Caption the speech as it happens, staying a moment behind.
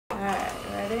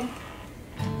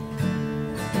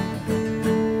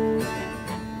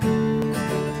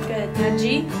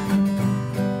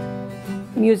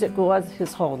music was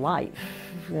his whole life,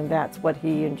 and that's what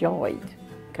he enjoyed,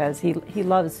 because he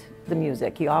loves the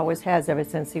music. He always has ever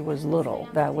since he was little.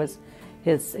 That was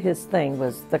his thing,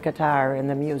 was the guitar and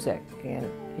the music, and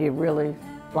he really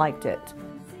liked it.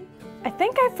 I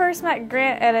think I first met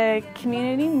Grant at a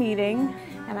community meeting,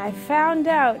 and I found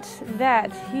out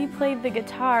that he played the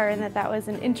guitar and that was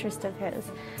an interest of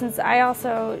his. Since I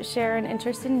also share an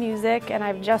interest in music and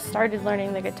I've just started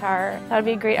learning the guitar, that would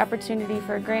be a great opportunity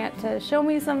for Grant to show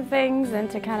me some things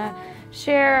and to kind of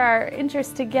share our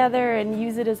interests together and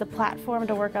use it as a platform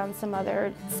to work on some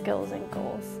other skills and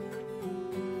goals.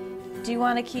 Do you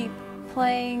want to keep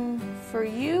playing for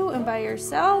you and by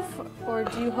yourself, or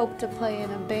do you hope to play in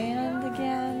a band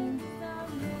again?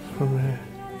 For me.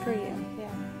 For you, yeah,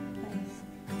 nice.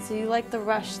 So you like the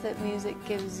rush that music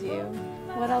gives you.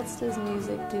 What else does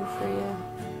music do for you?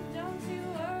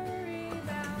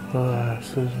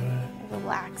 Relaxes me. It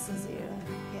relaxes you,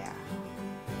 yeah.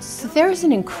 So there's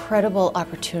an incredible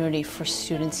opportunity for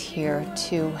students here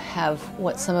to have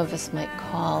what some of us might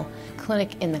call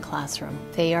clinic in the classroom.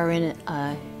 They are in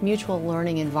a mutual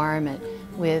learning environment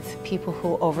with people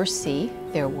who oversee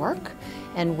their work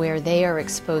and where they are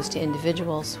exposed to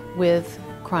individuals with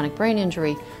chronic brain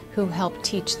injury who help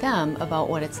teach them about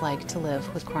what it's like to live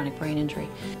with chronic brain injury.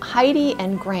 Heidi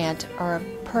and Grant are a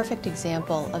perfect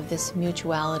example of this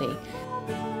mutuality.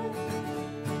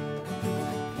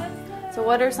 So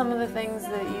what are some of the things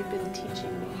that you've been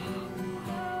teaching me?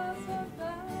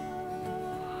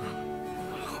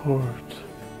 Chords.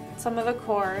 Some of the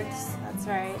chords, that's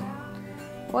right.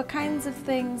 What kinds of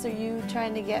things are you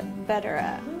trying to get better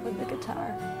at with the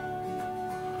guitar?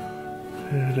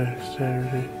 Finger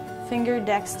dexterity. Finger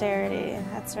dexterity,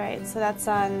 that's right. So that's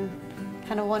on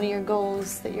kind of one of your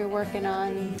goals that you're working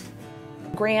on.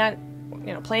 Grant,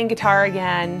 playing guitar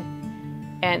again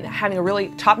and having a really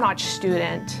top-notch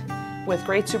student with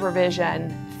great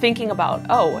supervision, thinking about,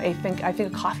 I think a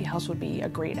coffee house would be a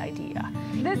great idea.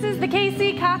 This is the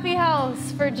KC Coffee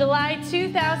House for July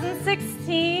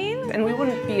 2016. And we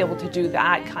wouldn't be able to do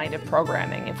that kind of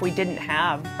programming if we didn't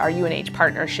have our UNH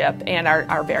partnership and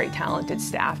our very talented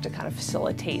staff to kind of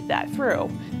facilitate that through.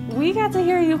 We got to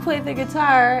hear you play the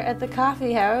guitar at the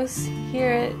coffee house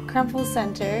here at Krempels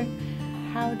Center.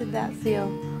 How did that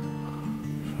feel?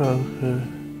 Felt good.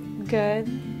 Good.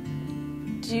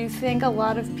 Do you think a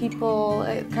lot of people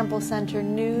at Krempels Center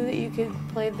knew that you could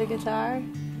play the guitar?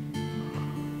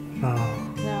 No.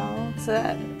 No?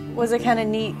 So was it kind of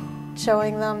neat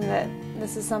showing them that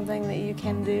this is something that you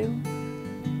can do?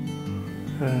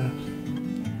 Yes.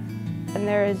 And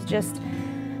there is just,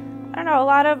 a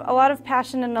lot of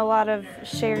passion and a lot of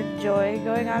shared joy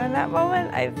going on in that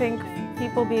moment. I think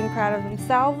people being proud of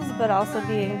themselves, but also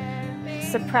being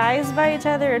surprised by each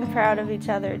other and proud of each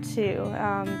other too.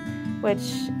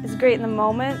 Which is great in the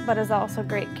moment, but is also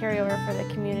great carryover for the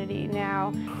community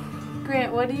now.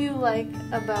 Grant, what do you like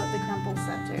about the Krempels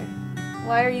Center?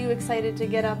 Why are you excited to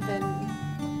get up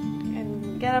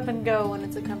and go when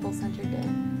it's a Krempels Center day?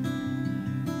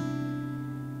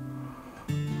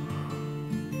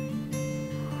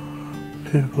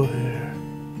 People here.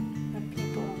 The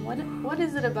people. What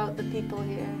is it about the people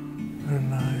here? They're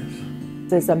nice.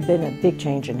 There's been a big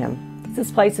change in him. This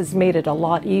place has made it a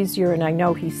lot easier, and I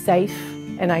know he's safe,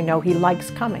 and I know he likes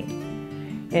coming.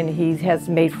 And he has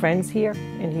made friends here,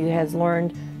 and he has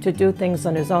learned to do things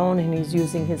on his own, and he's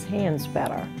using his hands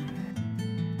better.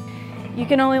 You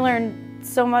can only learn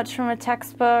so much from a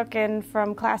textbook and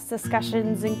from class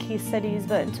discussions and case studies,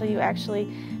 but until you actually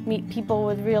meet people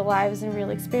with real lives and real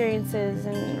experiences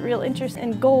and real interests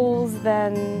and goals,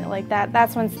 then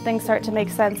that's when things start to make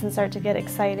sense and start to get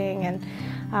exciting and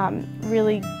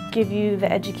really give you the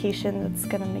education that's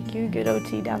going to make you a good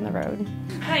OT down the road.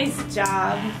 Nice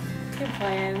job. Good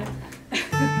playing.